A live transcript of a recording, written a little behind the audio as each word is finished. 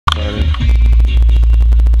started.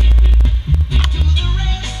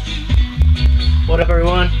 What up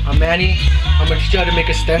everyone, I'm Manny. I'm going to teach you how to make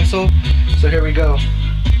a stencil. So here we go.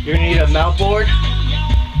 You're going to need a mount board,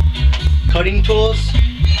 cutting tools,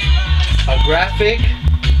 a graphic,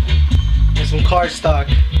 and some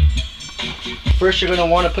cardstock. First you're going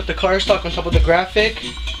to want to put the cardstock on top of the graphic,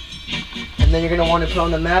 and then you're going to want to put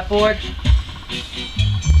on the mat board.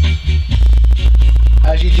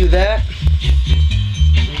 As you do that,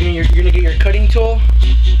 you're going to get your cutting tool,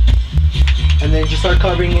 and then just start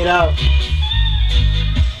covering it out.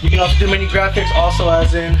 You can also do mini graphics also,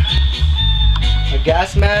 as in a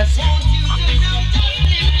gas mask,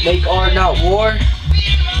 make art not war,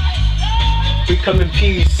 we come in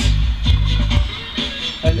peace.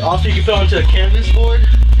 And also you can put it onto a canvas board.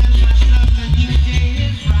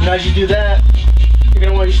 And as you do that, you're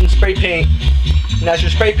going to want to use some spray paint. And as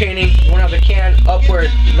you're spray painting, you want to have the can upward,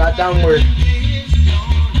 not downward.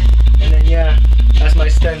 And then yeah, that's my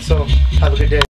stencil. Have a good day.